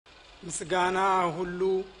ምስጋና ሁሉ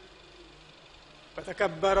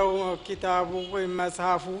በተከበረው ኪታቡ ወይም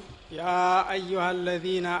መጽሐፉ ያ አዩሃ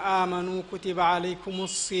الذين آمنوا كتب عليكم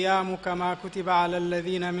الصيام كما كتب على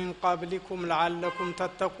الذين من قبلكم لعلكم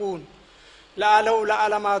تتقون ላለው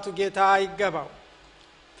ለዓለማቱ ጌታ ይገባው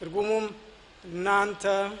ትርጉሙም እናንተ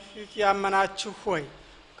ያመናችሁ ሆይ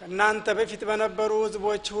ከናንተ በፊት በነበሩ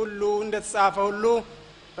ህዝቦች ሁሉ እንደተጻፈ ሁሉ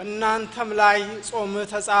በእናንተም ላይ ጾም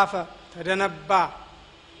ተጻፈ ተደነባ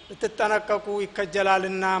ልትጠነቀቁ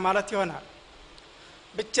ይከጀላልና ማለት ይሆናል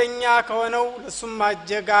ብቸኛ ከሆነው ለሱም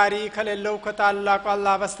አጀጋሪ ከሌለው ከታላቁ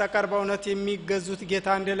አላህ በስተቀር በእውነት የሚገዙት ጌታ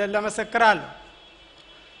እንደሌለ መሰክራለሁ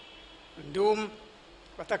እንዲሁም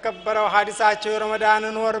በተከበረው ሐዲሳቸው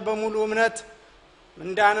የረመዳንን ወር በሙሉ እምነት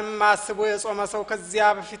ምንዳንም ማስቦ የጾመ ሰው ከዚያ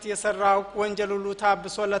በፊት የሰራው ወንጀል ሁሉ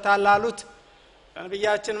ታብሶለታል አሉት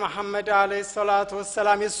ነብያችን መሐመድ አለይሂ ሰላቱ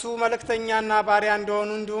ወሰለም የሱ መልእክተኛና ባሪያ እንደሆኑ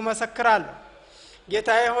እንዲሁ መሰክራለሁ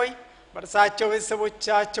ጌታዬ ሆይ በርሳቸው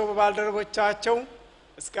ቤተሰቦቻቸው በባልደረቦቻቸው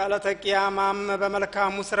እስከ ዕለተ ቂያማም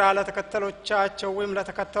በመልካሙ ሥራ ለተከተሎቻቸው ወይም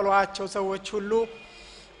ለተከተሏቸው ሰዎች ሁሉ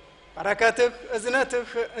በረከትህ እዝነትህ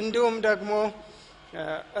እንዲሁም ደግሞ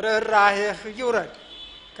ርህራሄህ ይውረድ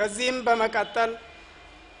ከዚህም በመቀጠል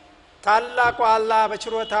ታላቁ አላህ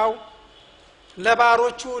በችሮታው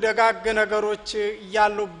ለባሮቹ ደጋግ ነገሮች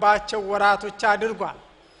ያሉባቸው ወራቶች አድርጓል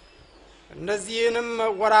እነዚህንም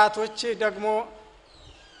ወራቶች ደግሞ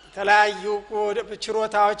ተለያዩ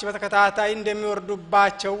ችሮታዎች በተከታታይ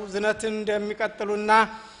እንደሚወርዱባቸው ዝነትን እንደሚቀጥሉና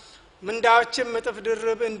ምንዳዎችም እጥፍ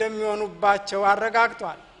ድርብ እንደሚሆኑባቸው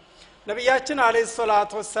አረጋግጧል ነብያችን አለይሂ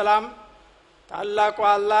ሰላቱ ወሰለም ታላቁ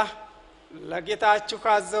አላህ ለጌታችሁ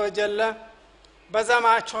አዘወጀለ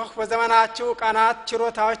በዘመናችሁ ቀናት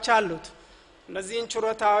ችሮታዎች አሉት እነዚህን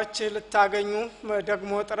ችሮታዎች ልታገኙ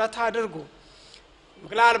ደግሞ ጥረት አድርጉ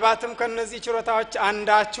ምክንያቱም ከነዚህ ችሮታዎች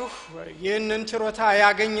አንዳችሁ ይህንን ችሮታ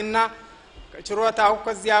ያገኝና ከችሮታው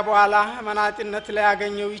ከዚያ በኋላ መናጢነት ላይ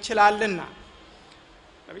ያገኘው ይችላልና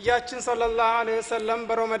ነብያችን ሰለላሁ ዐለይሂ ወሰለም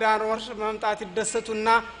በረመዳን ወር መምጣት ይደሰቱና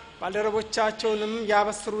ባልደረቦቻቸውንም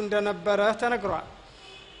ያበስሩ እንደነበረ ተነግሯል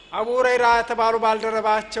አቡ ሁረይራ ተባሉ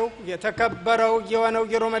ባልደረባቸው የተከበረው የሆነው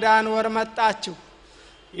የረመዳን ወር መጣችሁ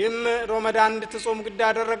ይህም ረመዳን እንድትጾሙ ግድ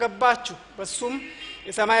አደረገባችሁ በሱም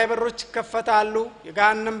የሰማይ በሮች ይከፈታሉ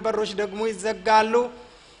የገሃነም በሮች ደግሞ ይዘጋሉ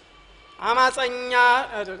አማፀኛ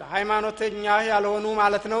ሃይማኖተኛ ያልሆኑ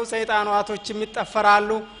ማለት ነው ሰይጣናቶችም ይጠፈራሉ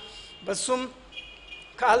በሱም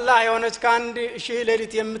ከአላህ የሆነች ካንድ ሺህ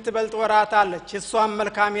ሌሊት የምትበልጥ ወራት አለች እሷም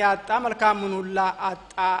መልካም ያጣ መልካሙን ሁላ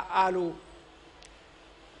አጣ አሉ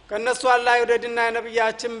ከነሱ አላህ ይወደድና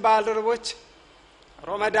የነብያችን ባልደረቦች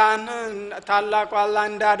ረመዳን ታላቁ አላህ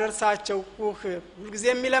እንዳደርሳቸው ሁልጊዜ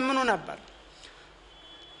የሚለምኑ ነበር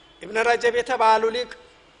ኢብኑ ረጀብ የተባሉ ሊቅ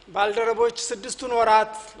ባልደረቦች 6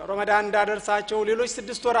 ወራት ለረመዳን እንዳደርሳቸው ሌሎች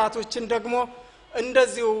 6 ወራቶችን ደግሞ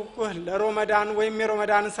እንደዚሁ ለረመዳን ወይም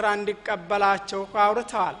የረመዳን ስራ እንዲቀበላቸው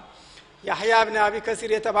አውርተዋል ያህያ ኢብኑ አቢ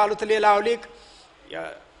ከሲር የተባሉት ሌላው ሊቅ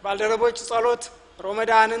ባልደረቦች ጸሎት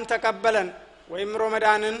ረመዳንን ተቀበለን ወይም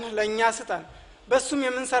ረመዳንን ለኛ ስጠን በሱም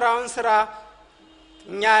የምንሰራውን ስራ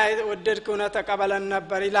እኛ ወደድከውና ተቀበለን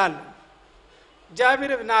ነበር ይላል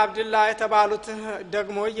ጃቢር ኢብኑ አብዱላህ የተባሉት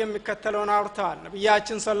ደግሞ የሚከተለውን አውርተዋል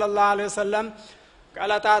ነብያችን ሰለላሁ ዐለይሂ ወሰለም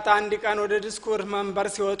ቃላታት አንድ ቀን ወደ ዲስኩር መንበር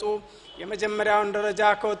ሲወጡ የመጀመሪያውን ደረጃ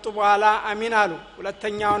ከወጡ በኋላ አሚን አሉ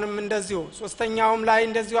ሁለተኛውንም እንደዚሁ ሶስተኛውም ላይ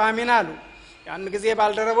እንደዚሁ አሚን አሉ ያን ጊዜ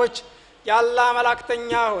ባልደረቦች ያላህ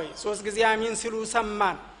መላእክተኛ ሆይ 3 ጊዜ አሚን ሲሉ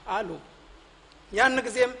ሰማን አሉ ያን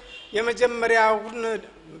ጊዜም የመጀመሪያውን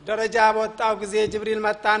ደረጃ በወጣው ጊዜ ጅብሪል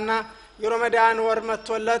መጣና የረመዳን ወር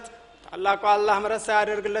መጥቶለት ታላቁ አላህ ምሕረት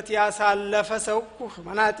ያደርግለት ያሳለፈ ሰው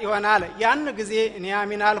መናጢ ይሆናል ያን ጊዜ እኔ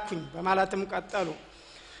አሚን አልኩኝ በማለትም ቀጠሉ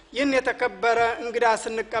ይህን የተከበረ እንግዳ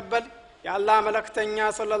ስንቀበል ያላህ መላእክተኛ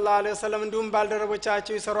ሰለላሁ ዐለይሂ ወሰለም እንዲሁም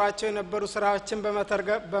ባልደረቦቻቸው ይሰሯቸው የነበሩ ስራዎችን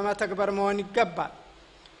በመተግበር መሆን ይገባል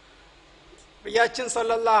ነብያችን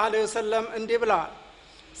ሰለላሁ ዐለይሂ ወሰለም እንዲህ ብለዋል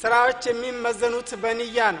ስራዎች የሚመዘኑት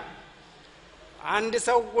በንያ ነው አንድ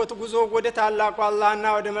ሰው ጉዞ ወደ ታላቁ አላህና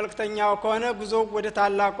ወደ መልእክተኛው ከሆነ ጉዞ ወደ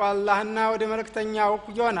ታላቁ አላህና ወደ መልእክተኛው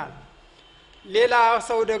ይሆናል ሌላ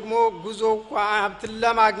ሰው ደግሞ ጉዞ ሀብትን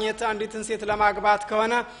ለማግኘት አንዲትን ሴት ለማግባት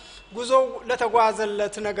ከሆነ ጉዞ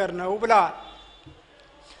ለተጓዘለት ነገር ነው ብለዋል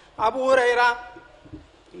አቡ ሁረይራ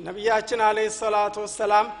ነብያችን አለይሂ ሰላቱ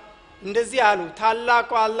ወሰለም እንደዚህ አሉ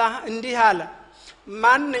ታላቁ አላህ እንዲህ አለ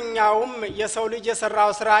ማንኛውም የሰው ልጅ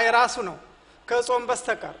የሰራው ስራ የራሱ ነው ከጾም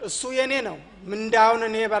በስተቀር እሱ የኔ ነው ምንዳውን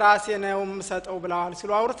እኔ በራሴ ነው የምሰጠው ብለዋል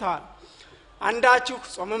ሲሉ አውርተዋል አንዳችሁ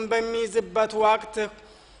ጾምን በሚይዝበት ወቅት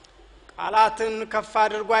ቃላትን ከፍ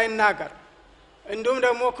አድርጎ አይናገር እንዲሁም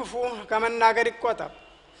ደግሞ ክፉ ከመናገር ይቆጠብ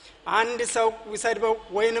አንድ ሰው ይሰድበው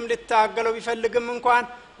ወይንም ልታገለው ቢፈልግም እንኳን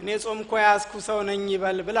እኔ ጾምኩ ያስኩ ሰው ነኝ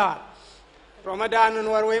ይበል ብለዋል። ረመዳንን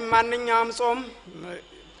ወር ወይም ማንኛውም ጾም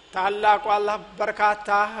ታላቁ አላህ በርካታ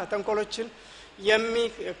ተንኮሎችን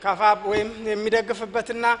የሚከፋ ወይም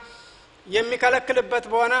የሚደግፍበትና የሚከለክልበት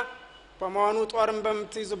በመሆኑ ጦርን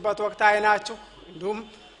በምትይዙበት ወቅት አይናችሁ እንዲሁም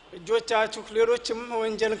እጆቻችሁ ሌሎችም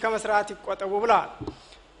ወንጀልን ከመስራት ይቆጠቡ ብለዋል።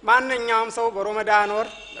 ማንኛውም ሰው በረመዳን ወር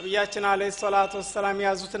ነብያችን አለይሂ ሰላቱ ወሰለም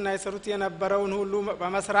ያዙትና ይሰሩት የነበረውን ሁሉ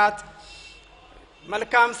በመስራት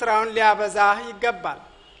መልካም ስራውን ሊያበዛ ይገባል።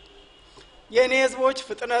 የኔ ህዝቦች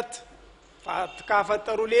ፍጥነት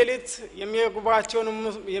ካፈጠሩ ሌሊት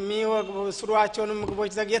የሚወግቧቸውን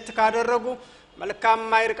ምግቦች ዘግየት ካደረጉ መልካም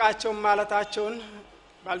ማይርቃቸው ማለታቸውን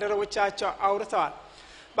ባልደረቦቻቸው አውርተዋል።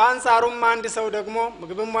 በአንሳሩም አንድ ሰው ደግሞ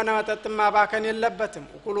ምግብም ሆነ መጠጥ ማባከን የለበትም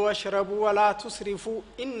ኩሉ ወሽረቡ ወላ ትስሪፉ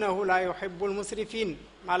ኢነሁ ላ يحبul ሙስሪፊን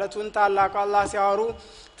ማለቱን ታላቁ አላህ ሲያወሩ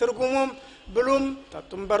ትርጉሙም ብሉም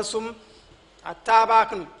ጠጡም በርሱም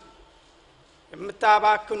አታባክኑ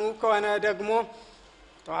የምታባክኑ ከሆነ ደግሞ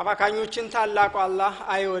ተዋባካኞችን ታላቁ አላህ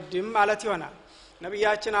አይወድም ማለት ይሆናል።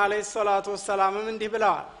 ነብያችን አለይሂ ሰላቱ ወሰላምም እንዲህ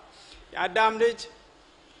ብለዋል የአዳም ልጅ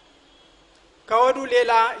ከወዱ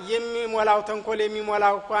ሌላ የሚሞላው ተንኮል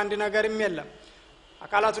የሚሞላው አንድ ነገርም የለም።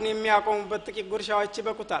 አካላቱን የሚያቆሙበት ጥቂት ጉርሻዎች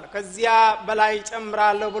ይበቁታል። ከዚያ በላይ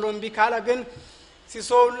ጨምራለሁ ብሎ እምቢ ካለ ግን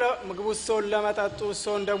ሲሶል ምግቡ ሲሶል ለመጠጡ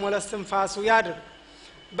ሲሶል ደግሞ ለስትንፋሱ ያድር።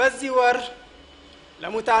 በዚህ ወር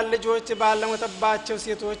ለሙታን ልጆች ባለሞተባቸው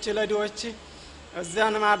ሴቶች ለዲዎች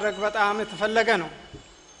እዛን ማድረግ በጣም የተፈለገ ነው።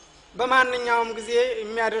 በማንኛውም ጊዜ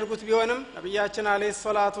የሚያደርጉት ቢሆንም ነብያችን አለይሂ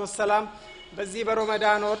ሰላቱ ወሰላም በዚህ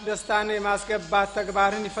በረመዳን ወር ደስታን የማስገባት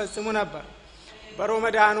ተግባርን ይፈጽሙ ነበር።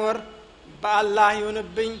 በረመዳን ወር በአላህ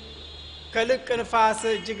ይሁንብኝ ከልቅ ንፋስ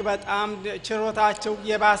እጅግ በጣም ችሮታቸው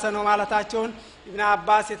የባሰ ነው ማለታቸውን ኢብኑ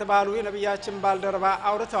አባስ የተባሉ የነብያችን ባልደረባ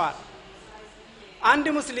አውርተዋል። አንድ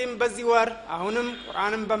ሙስሊም በዚህ ወር አሁንም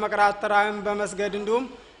ቁርአንን በመቅራት ተራዊን በመስገድ እንዲሁም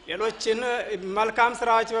ሌሎችን መልካም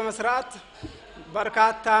ስራዎች በመስራት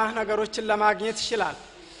በርካታ ነገሮችን ለማግኘት ይችላል።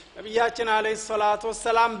 ነብያችን አለይሂ ሰላቱ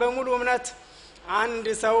ወሰላም በሙሉ እምነት አንድ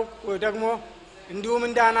ሰው ደግሞ እንዲሁም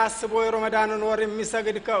እንዳናስቦ የረመዳንን ወር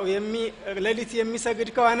ሌሊት የሚሰግድ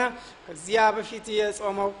ከሆነ ከዚያ በፊት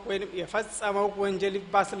የጾመው ወይም የፈጸመው ወንጀል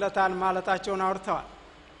ይባስለታል ማለታቸውን አውርተዋል።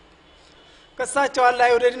 ከሳቸው አላህ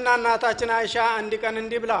ይወደድና እናታችን አይሻ አንድ ቀን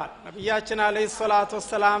እንዲህ ብለዋል ነብያችን አለይሂ ሰላቱ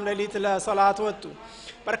ወሰላም ሌሊት ለሶላት ወጡ።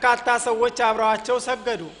 በርካታ ሰዎች አብረዋቸው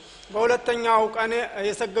ሰገዱ። በሁለተኛው ቀን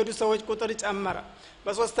የሰገዱ ሰዎች ቁጥር ጨመረ።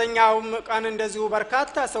 በሶስተኛው ቀን እንደዚሁ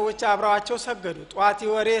በርካታ ሰዎች አብረዋቸው ሰገዱ። ጧት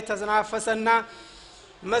ወሬ ተዝናፈሰና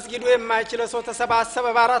መስጊዱ የማይችል ሰው ተሰባሰበ።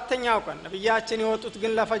 በአራተኛው ቀን ነብያችን የወጡት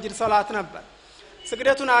ግን ለፈጅር ሶላት ነበር።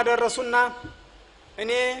 ስግደቱን አደረሱና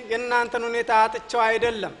እኔ የእናንተን ሁኔታ አጥቻው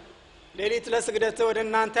አይደለም ሌሊት ለስግደት ወደ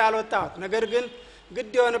እናንተ ያልወጣሁት ነገር ግን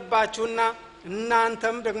ግድ ይሆንባችሁና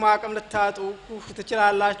እናንተም ደግሞ አቅም ልታጡ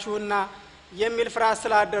ትችላላችሁና የሚል ፍርሃት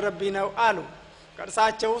ስላደረብኝ ነው አሉ።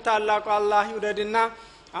 ከርሳቸው ታላቁ አላህ ይወደድና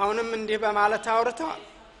አሁንም እንዲህ በማለት አውርተዋል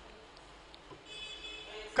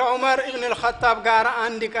ከዑመር ኢብኑ አልኸጣብ ጋር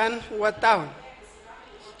አንድ ቀን ወጣሁ።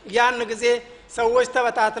 ያን ጊዜ ሰዎች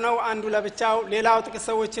ተበታትነው አንዱ ለብቻው ሌላው ጥቂት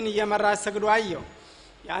ሰዎችን እየመራ ሰግዱ አየው።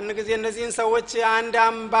 ያን ጊዜ እነዚህን ሰዎች አንድ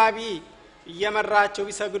አንባቢ እየመራቸው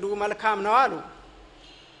ቢሰግዱ መልካም ነው አሉ።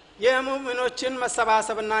 የሙእሚኖችን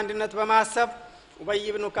መሰባሰብና አንድነት በማሰብ ኡበይ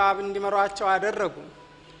ኢብኑ ከዓብ እንዲመሯቸው አደረጉ።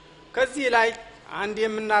 ከዚህ ላይ አንድ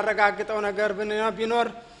የምናረጋግጠው ነገር ቢኖር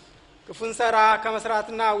ክፉን ሰራ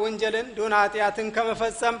ከመስራትና ወንጀልን ዶናቲያትን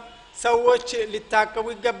ከመፈጸም ሰዎች ሊታቀቡ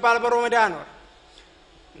ይገባል በረመዳን ወር።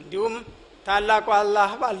 እንዲሁም ታላቁ አላህ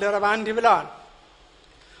ባልደረባ እንዲህ ብለዋል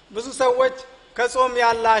ብዙ ሰዎች ከጾም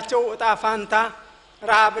ያላቸው ጣፋንታ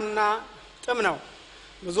ረሃብና ጥም ነው።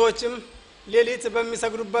 ብዙዎችም ሌሊት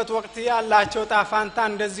በሚሰግዱበት ወቅት ያላቸው ጣፋንታ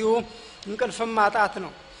እንደዚሁ እንቅልፍም ማጣት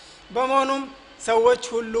ነው። በመሆኑም ሰዎች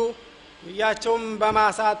ሁሉ ያቸውም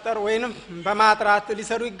በማሳጠር ወይንም በማጥራት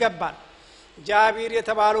ሊሰሩ ይገባል። ጃቢር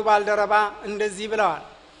የተባሉ ባልደረባ እንደዚህ ብለዋል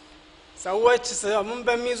ሰዎች ጾምን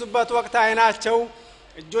በሚይዙበት ወቅት አይናቸው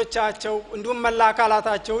እጆቻቸው እንዲሁም መላ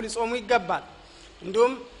አካላታቸው ሊጾሙ ይገባል።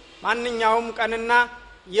 እንዲሁም ማንኛውም ቀንና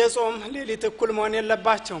የጾም ሌሊት እኩል መሆን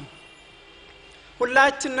የለባቸውም።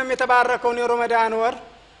 ሁላችንም የተባረከውን የረመዳን ወር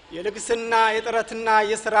የልግስና የጥረትና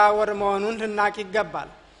የሥራ ወር መሆኑን ልናቅ ይገባል።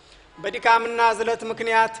 በድካምና ዝለት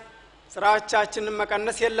ምክንያት ስራዎቻችንን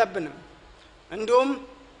መቀነስ የለብንም። እንዲሁም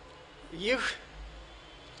ይህ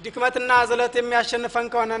ድክመትና ዝለት የሚያሸንፈን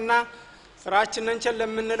ከሆነና ስራችንን ቸል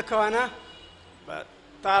ለምንል ከሆነ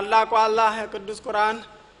ታላቁ አላህ ቅዱስ ቁርአን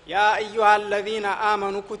يا أيها الذين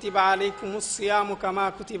آمنوا كتب عليكم الصيام كما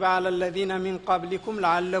كتب على الذين من قبلكم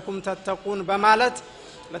لعلكم تتقون በማለት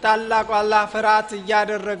በታላቁ አላህ ፍርሃት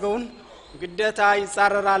ያደረገውን ግዴታ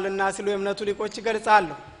ይጻረራልና ሲሉ የእምነቱ ሊቆች ይገልጻሉ።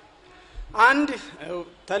 አንድ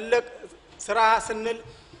ትልቅ ስራ ስንል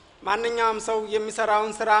ማንኛውም ሰው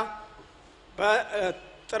የሚሰራውን ስራ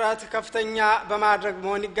በጥረት ከፍተኛ በማድረግ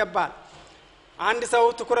መሆን ይገባል። አንድ ሰው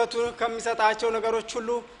ትኩረቱን ከሚሰጣቸው ነገሮች ሁሉ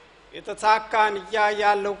የተሳካን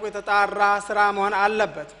ያለው የተጣራ ስራ መሆን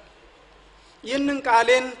አለበት። ይህንን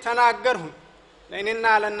ቃሌን ተናገርሁ ለእኔና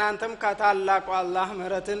ለእናንተም ከታላቁ አላህ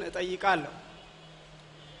ምህረትን እጠይቃለሁ።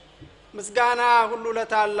 ምስጋና ሁሉ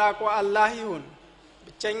ለታላቁ አላህ ይሁን።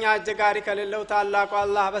 ብቸኛ አጀጋሪ ከሌለው ታላቁ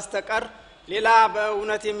አላህ በስተቀር ሌላ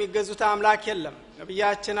በእውነት የሚገዙት አምላክ የለም።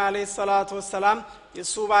 ነብያችን አለይሂ ሰላቱ ወሰላም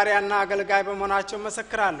የሱ ባሪያና አገልጋይ በመሆናቸው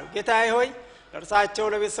መሰክራለሁ። ጌታዬ ሆይ ለእርሳቸው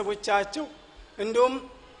ለቤተሰቦቻቸው እንዲሁም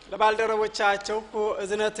ለባልደረቦቻቸው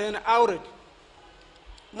እዝነትህን አውርድ።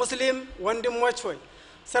 ሙስሊም ወንድሞች ሆይ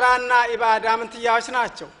ስራና ኢባዳ ምንትያዎች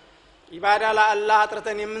ናቸው። ኢባዳ ለአላህ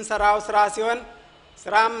አጥርተን የምንሰራው ስራ ሲሆን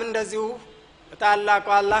ስራም እንደዚሁ ለታላቁ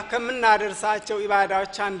አላህ ከምናደርሳቸው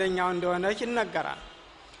ኢባዳዎች አንደኛው እንደሆነ ይነገራል።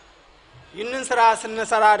 ይህንን ስራ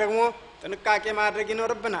ስንሰራ ደግሞ ጥንቃቄ ማድረግ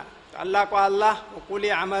ይኖርብናል። ታላቁ አላህ ወቁል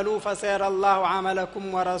ያዕመሉ ፈሰየረ አላሁ ዐመለኩም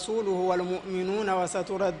ወረሱሉሁ ወልሙእሚኑነ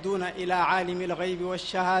ወሰቱረዱነ ኢላ ዓሊሚል ገይቢ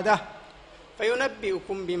ወሸሃዳ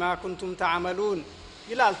ፈዩነቢኡኩም ቢማ ኩንቱም ተዕመሉን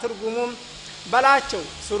ይላል። ትርጉሙም በላቸው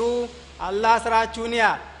ስሩ አላህ ስራችሁን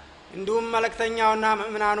ያያል፣ እንዲሁም መልእክተኛውና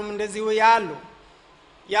ሙእሚናኑም እንደዚሁ ያሉ።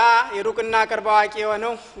 ያ የሩቅና ቅርብ አዋቂ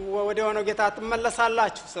የሆነው ወደ ሆነው ጌታ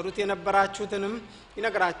ትመለሳላችሁ፣ ሰሩት የነበራችሁትንም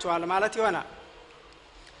ይነግራችኋል ማለት ይሆናል።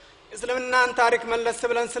 እስልምናን ታሪክ መለስ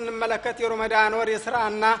ብለን ስንመለከት የሮመዳን ወር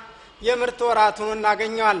የሥራና የምርት ወራት ሆኖ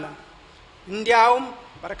እናገኘዋለን። እንዲያውም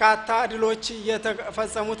በርካታ ድሎች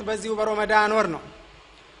የተፈጸሙት በዚሁ በሮመዳን ወር ነው።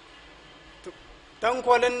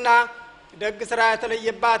 ተንኮልና ደግ ስራ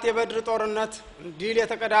የተለየባት የበድር ጦርነት ድል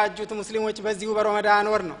የተቀዳጁት ሙስሊሞች በዚሁ በሮመዳን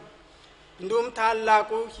ወር ነው። እንዲሁም ታላቁ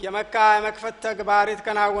የመካ የመክፈት ተግባር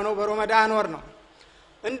የተከናወነው በሮመዳን ወር ነው።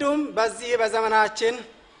 እንዲሁም በዚህ በዘመናችን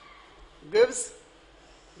ግብጽ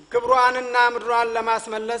ክብሯንና ምድሯን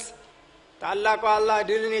ለማስመለስ ታላቁ አላህ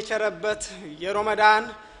ድልን የቸረበት የሮመዳን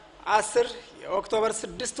 10 የኦክቶበር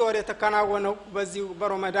 6 ወር የተከናወነው በዚሁ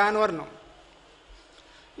በሮመዳን ወር ነው።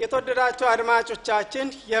 የተወደዳችሁ አድማጮቻችን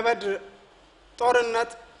የበድር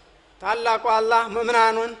ጦርነት ታላቁ አላህ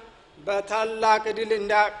ሙእሚናኑን በታላቅ ድል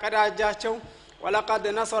እንዳቀዳጃቸው ወለቀድ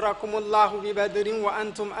ነሰረኩም الله ببدر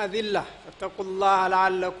وأنتم أذلة فاتقوا الله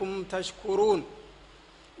لعلكم تشكرون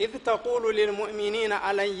إذ تقول للمؤمنين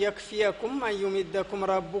ألن يكفيكم أن يمدكم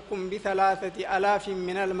ربكم ب3,000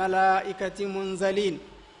 من الملائكة منزلين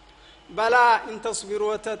بلى إن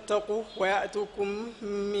تصبروا وتتقوا ويأتوكم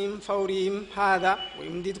من فورهم هذا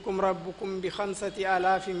ويمددكم ربكم ب5,000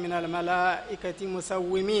 من الملائكة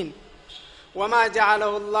مسومين وما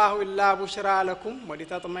جعله الله إلا بشرى لكم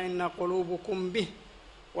ولتطمئن قلوبكم به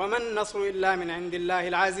وما النصر إلا من عند الله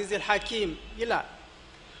العزيز الحكيم إلى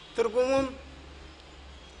ترجمهم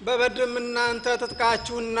በበድር እናንተ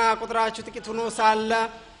ተጥቃችሁና ቁጥራችሁ ጥቂት ሆኖ ሳለ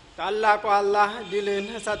ታላቁ አላህ ድልን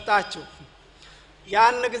ሰጣችሁ።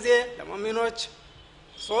 ያን ጊዜ ለሙእሚኖች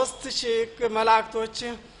 3000 መላእክቶች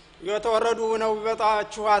የተወረዱ ነው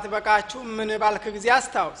ቢበጣችሁ አትበቃችሁ ምን ባልክ ጊዜ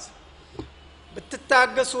አስታውስ።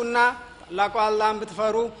 ብትታገሱና ታላቁ አላህን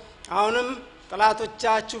ብትፈሩ አሁንም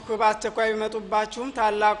ጠላቶቻችሁ በአስቸኳይ ቢመጡባችሁም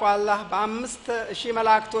ታላቁ አላህ በ5000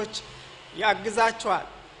 መላእክቶች ያግዛችኋል።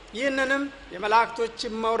 ይህንንም የመላእክቶች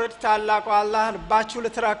መውረድ ታላቁ አላህ ልባችሁ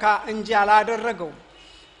ልትረካ እንጂ አላደረገው።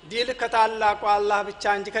 ድል ከታላቁ አላህ ብቻ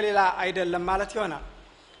እንጂ ከሌላ አይደለም ማለት ይሆናል።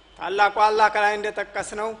 ታላቁ አላህ ከላይ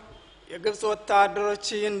እንደተጠቀሰው የግብጽ ወታደሮች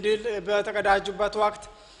ይህን ድል በተቀዳጁበት ወቅት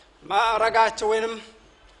ማዕረጋቸው ወይንም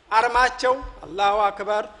አርማቸው አላሁ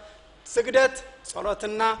አክበር ስግደት፣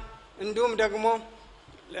 ጸሎትና እንዲሁም ደግሞ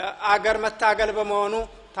ለአገር መታገል በመሆኑ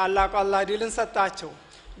ታላቁ አላህ ድልን ሰጣቸው።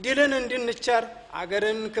 ድልን እንድንቸር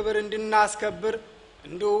አገርን ክብር እንድናስከብር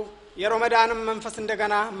እንዲሁ የሮመዳንን መንፈስ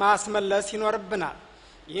እንደገና ማስመለስ ይኖርብናል።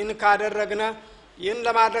 ይህን ካደረግነ ይህን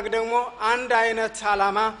ለማድረግ ደግሞ አንድ አይነት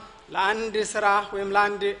ዓላማ ለአንድ ስራ ወይም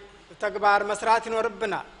ለአንድ ተግባር መስራት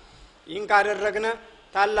ይኖርብናል። ይህን ካደረግነ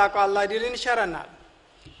ታላቁ አላህ ድልን ይሸረናል።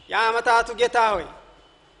 የዓመታቱ ጌታ ሆይ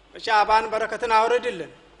በሻዕባን በረከትን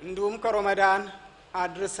አውርድልን እንዲሁም ከሮመዳን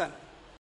አድርሰን